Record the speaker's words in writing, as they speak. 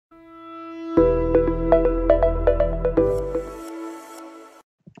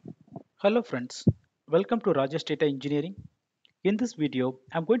Hello friends, welcome to Rajesh Data Engineering. In this video,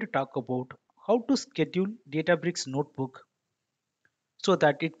 I'm going to talk about how to schedule Databricks Notebook so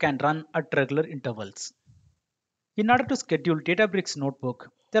that it can run at regular intervals. In order to schedule Databricks Notebook,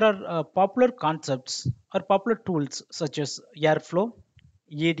 there are popular concepts or popular tools such as Airflow,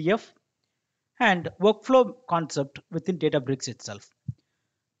 ADF, and workflow concept within Databricks itself.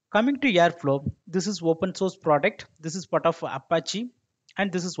 Coming to Airflow, this is open source product. This is part of Apache and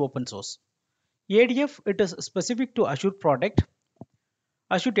this is open source. ADF, it is specific to Azure product.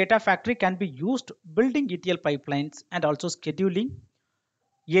 Azure Data Factory can be used building ETL pipelines and also scheduling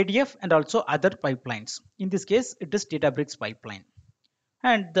ADF and also other pipelines. In this case, it is Databricks pipeline.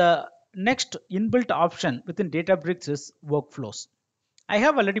 And the next inbuilt option within Databricks is workflows. I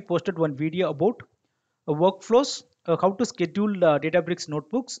have already posted one video about workflows, how to schedule Databricks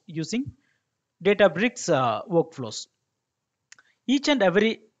notebooks using Databricks workflows. Each and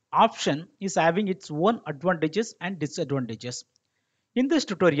every option is having its own advantages and disadvantages. In this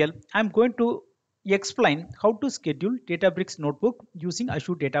tutorial, I'm going to explain how to schedule Databricks Notebook using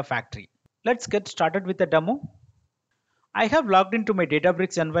Azure Data Factory. Let's get started with the demo. I have logged into my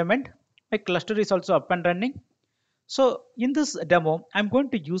Databricks environment. My cluster is also up and running. So in this demo, I'm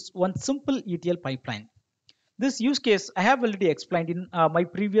going to use one simple ETL pipeline. This use case I have already explained in my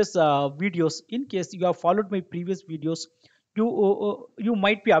previous videos. In case you have followed my previous videos, you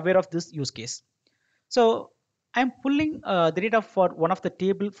might be aware of this use case. So I'm pulling the data for one of the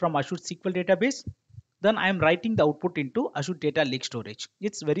table from Azure SQL database. Then I'm writing the output into Azure Data Lake Storage.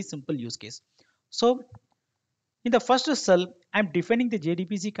 It's very simple use case. So in the first cell, I'm defining the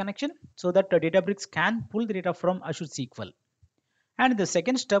JDBC connection so that the Databricks can pull the data from Azure SQL. And in the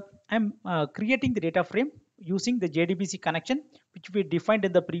second step, I'm creating the data frame using the JDBC connection, which we defined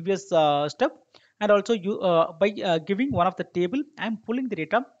in the previous step. And also by giving one of the table, I'm pulling the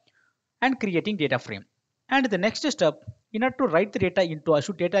data and creating data frame. And the next step, in order to write the data into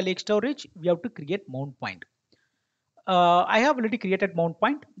Azure Data Lake Storage, we have to create mount point. I have already created mount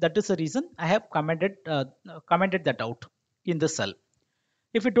point. That is the reason I have commented that out in the cell.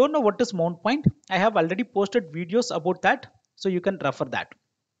 If you don't know what is mount point, I have already posted videos about that, so you can refer that.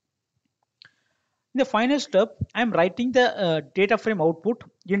 In the final step, I am writing the data frame output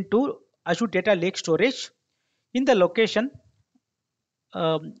into Azure Data Lake Storage in the location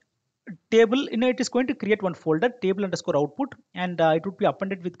um, table. It is going to create one folder, table underscore output, and it would be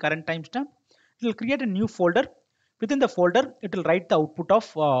appended with current timestamp. It will create a new folder. Within the folder, it will write the output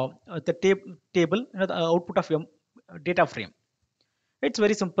of the table, the output of your data frame. It's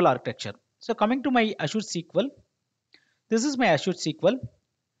very simple architecture. So coming to my Azure SQL, this is my Azure SQL.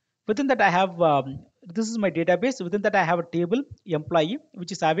 Within that I have, this is my database. Within that I have a table employee,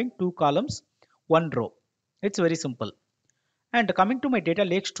 which is having two columns, one row. It's very simple. And coming to my data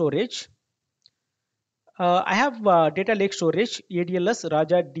lake storage, I have data lake storage ADLS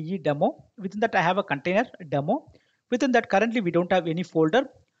Raja DE demo. Within that I have a container demo. Within that currently we don't have any folder,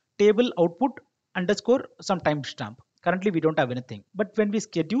 table output underscore some timestamp. Currently we don't have anything. But when we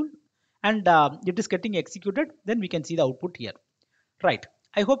schedule and it is getting executed, then we can see the output here. Right.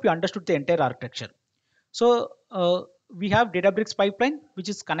 I hope you understood the entire architecture. So we have Databricks pipeline, which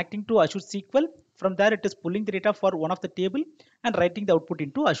is connecting to Azure SQL. From there, it is pulling the data for one of the table and writing the output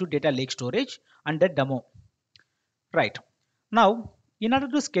into Azure Data Lake Storage under demo. Right. Now, in order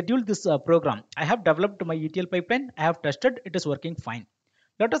to schedule this program, I have developed my ETL pipeline. I have tested, it is working fine.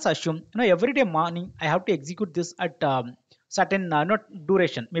 Let us assume, every day morning I have to execute this at certain not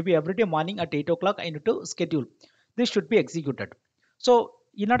duration. Maybe every day morning at 8 o'clock I need to schedule. This should be executed. So,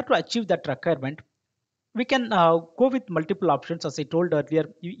 in order to achieve that requirement, we can go with multiple options. As I told earlier,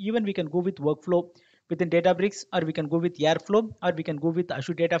 even we can go with workflow within Databricks, or we can go with Airflow, or we can go with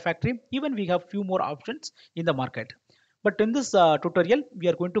Azure Data Factory. Even we have few more options in the market. But in this tutorial, we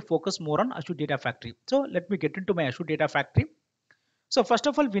are going to focus more on Azure Data Factory. So let me get into my Azure Data Factory. So first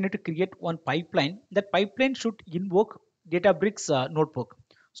of all, we need to create one pipeline. That pipeline should invoke Databricks notebook.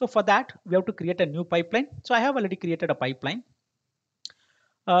 So for that, we have to create a new pipeline. So I have already created a pipeline.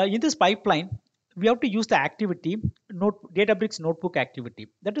 In this pipeline, we have to use the activity Databricks notebook activity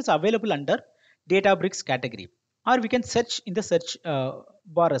that is available under Databricks category, or we can search in the search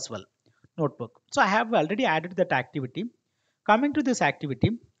bar as well, notebook. So I have already added that activity. Coming to this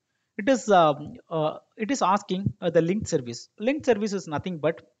activity, it is asking the link service. Link service is nothing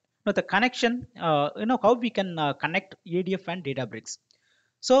but the connection. How we can connect ADF and Databricks.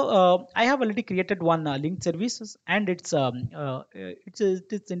 So I have already created one link services, and it's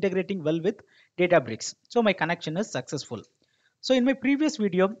integrating well with Databricks. So my connection is successful. So in my previous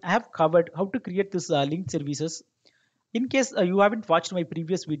video, I have covered how to create this link services In case you haven't watched my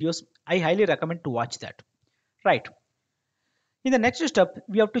previous videos, I highly recommend to watch that. Right. In the next step,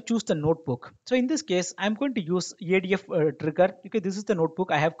 we have to choose the notebook. So in this case, I'm going to use ADF trigger because this is the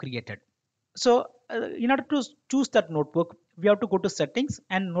notebook I have created. So in order to choose that notebook, we have to go to settings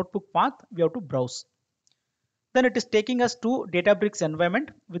and notebook path, we have to browse. Then it is taking us to Databricks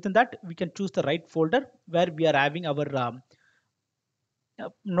environment. Within that, we can choose the right folder where we are having our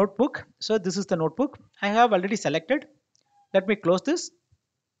notebook. So this is the notebook I have already selected. Let me close this.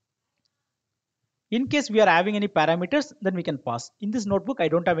 In case we are having any parameters, then we can pass. In this notebook, I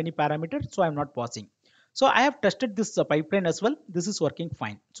don't have any parameters, so I'm not passing. So I have tested this pipeline as well. This is working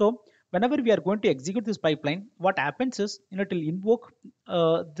fine. So whenever we are going to execute this pipeline, what happens is, it will invoke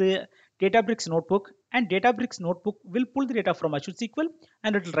the Databricks Notebook, and Databricks Notebook will pull the data from Azure SQL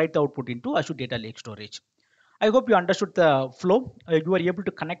and it will write the output into Azure Data Lake Storage. I hope you understood the flow. You are able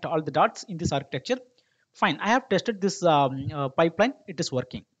to connect all the dots in this architecture. Fine, I have tested this pipeline. It is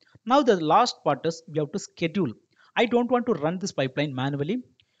working. Now the last part is we have to schedule. I don't want to run this pipeline manually.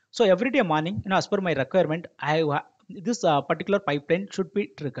 So every day morning, as per my requirement, this particular pipeline should be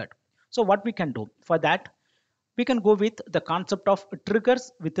triggered. So what we can do for that, we can go with the concept of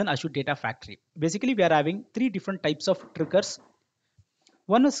triggers within Azure Data Factory. Basically, we are having three different types of triggers.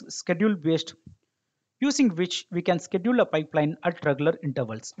 One is schedule based, using which we can schedule a pipeline at regular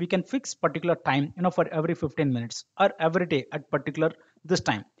intervals. We can fix particular time, for every 15 minutes or every day at particular this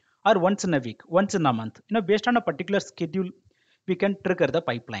time, or once in a week, once in a month. Based on a particular schedule, we can trigger the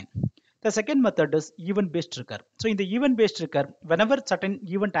pipeline. The second method is event based trigger. So in the event based trigger, whenever certain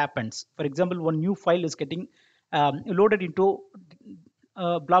event happens, for example, one new file is getting loaded into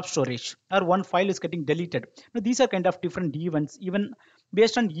blob storage, or one file is getting deleted. Now, these are kind of different events. Even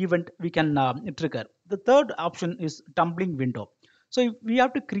based on event, we can trigger. The third option is tumbling window. So if we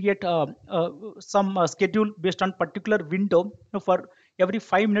have to create some schedule based on particular window. For every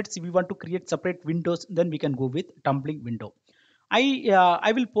 5 minutes, if we want to create separate windows, then we can go with tumbling window.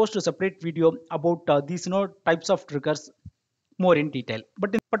 I will post a separate video about these types of triggers more in detail.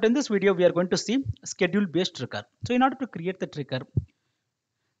 But in this video, we are going to see schedule based trigger. So in order to create the trigger,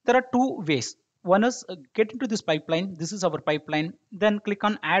 there are two ways. One is get into this pipeline. This is our pipeline. Then click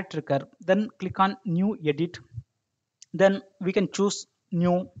on add trigger. Then click on new edit. Then we can choose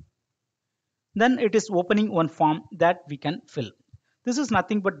new. Then it is opening one form that we can fill. This is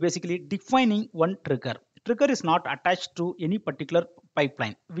nothing but basically defining one trigger. Trigger is not attached to any particular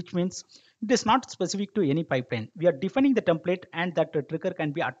pipeline, which means it is not specific to any pipeline. We are defining the template, and that trigger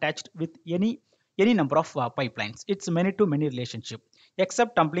can be attached with any number of pipelines. It's many to many relationship.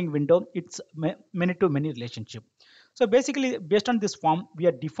 Except tumbling window, it's many to many relationship. So basically, based on this form, we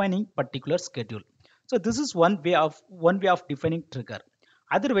are defining particular schedule. So this is one way of defining trigger.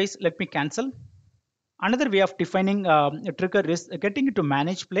 Otherwise, let me cancel. Another way of defining a trigger is getting into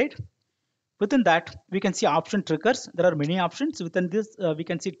manage plate. Within that, we can see option triggers. There are many options. Within this, we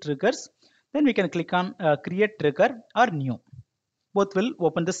can see triggers. Then we can click on create trigger or new. Both will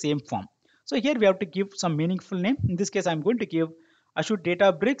open the same form. So here we have to give some meaningful name. In this case, I'm going to give Azure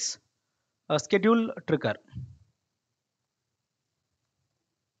Databricks schedule trigger.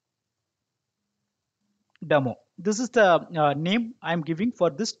 Demo. This is the name I'm giving for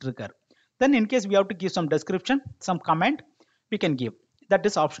this trigger. Then in case we have to give some description, some comment, we can give. That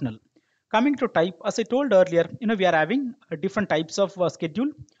is optional. Coming to type, as I told earlier, we are having different types of schedule.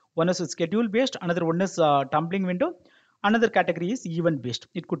 One is schedule based, another one is tumbling window, another category is event based.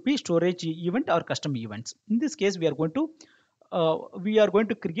 It could be storage event or custom events. In this case, we are going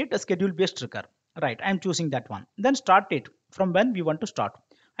to create a schedule based trigger. Right, I'm choosing that one. Then start date, from when we want to start.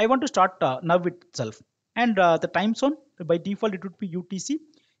 I want to start now itself. And the time zone, by default, it would be UTC.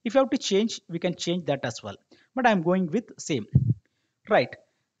 If you have to change, we can change that as well. But I'm going with same. Right.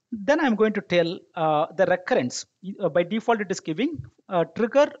 Then I'm going to tell the recurrence. By default, it is giving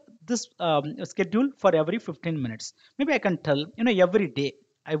trigger this schedule for every 15 minutes. Maybe I can tell, every day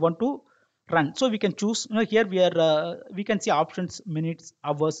I want to run. So we can choose, here we can see options, minutes,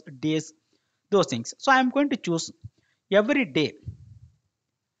 hours, days, those things. So I'm going to choose every day,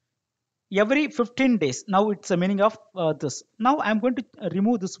 every 15 days. Now it's the meaning of this. Now I'm going to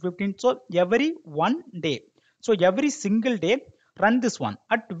remove this 15. So every one day. So every single day, run this one.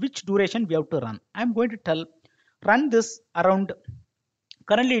 At which duration we have to run? I'm going to tell run this around,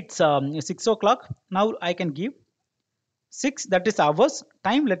 currently it's 6 o'clock. Now I can give 6, that is hours.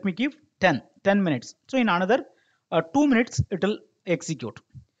 Time, let me give 10 minutes. So in another 2 minutes, it will execute.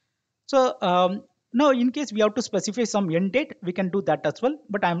 So now in case we have to specify some end date, we can do that as well.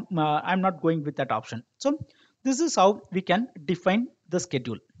 But I'm not going with that option. So this is how we can define the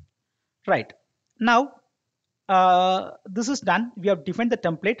schedule. Right. Now, This is done. We have defined the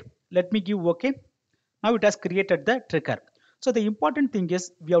template. Let me give OK. Now it has created the trigger. So the important thing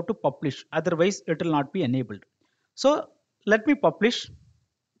is we have to publish, otherwise it will not be enabled. So let me publish.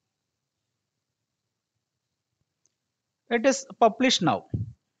 It is published now,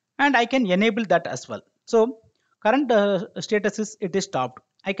 and I can enable that as well. So current status is it is stopped.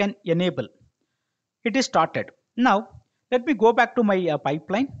 I can enable. It is started. Now let me go back to my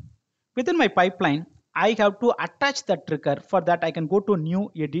pipeline. Within my pipeline, I have to attach the trigger. For that, I can go to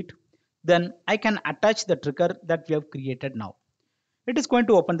new edit. Then I can attach the trigger that we have created now. It is going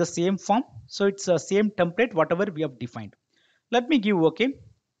to open the same form. So it's the same template, whatever we have defined. Let me give OK.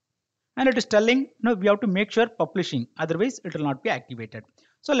 And it is telling no, we have to make sure publishing, otherwise it will not be activated.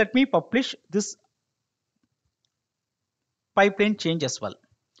 So let me publish this pipeline change as well.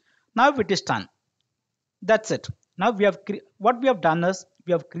 Now it is done. That's it. Now we have what we have done is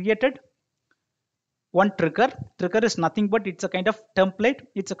we have created one trigger. Trigger is nothing but it's a kind of template.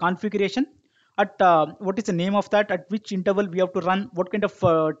 It's a configuration at what is the name of that, at which interval we have to run, what kind of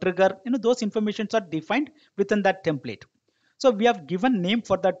trigger, those informations are defined within that template. So we have given name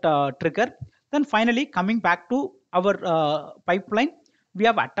for that trigger. Then finally coming back to our pipeline, we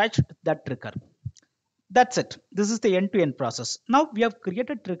have attached that trigger. That's it. This is the end-to-end process. Now we have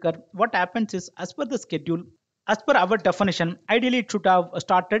created trigger. What happens is, as per the schedule, as per our definition, ideally it should have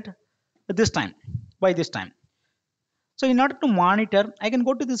started this time, by this time. So in order to monitor, I can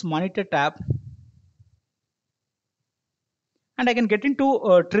go to this monitor tab and I can get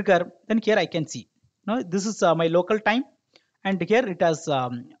into trigger. Then here I can see. Now this is my local time, and here it has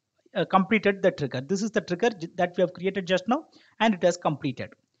completed the trigger. This is the trigger that we have created just now, and it has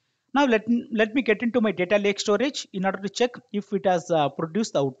completed. Now let me get into my data lake storage in order to check if it has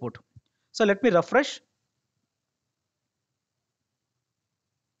produced the output. So let me refresh.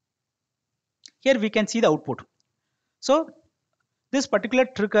 Here we can see the output. So this particular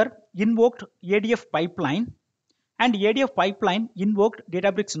trigger invoked ADF pipeline, and ADF pipeline invoked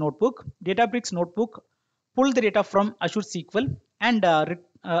Databricks Notebook. Databricks Notebook pulled the data from Azure SQL and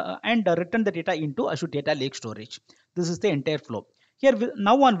return the data into Azure Data Lake Storage. This is the entire flow. Here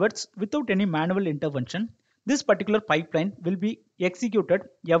now onwards, without any manual intervention, this particular pipeline will be executed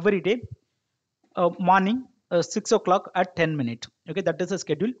every day morning 6 o'clock at 10 minutes. Okay, that is the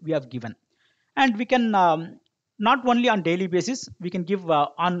schedule we have given, and we can not only on daily basis, we can give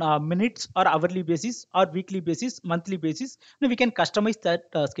on minutes or hourly basis or weekly basis, monthly basis. We can customize that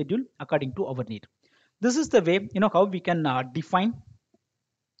schedule according to our need. This is the way how we can define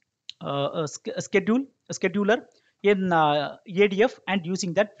a scheduler in ADF, and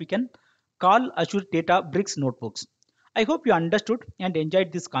using that we can call Azure Databricks Notebooks. I hope you understood and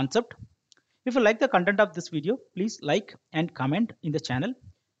enjoyed this concept. If you like the content of this video, please like and comment in the channel.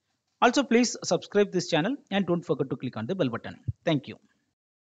 Also, please subscribe this channel and don't forget to click on the bell button. Thank you.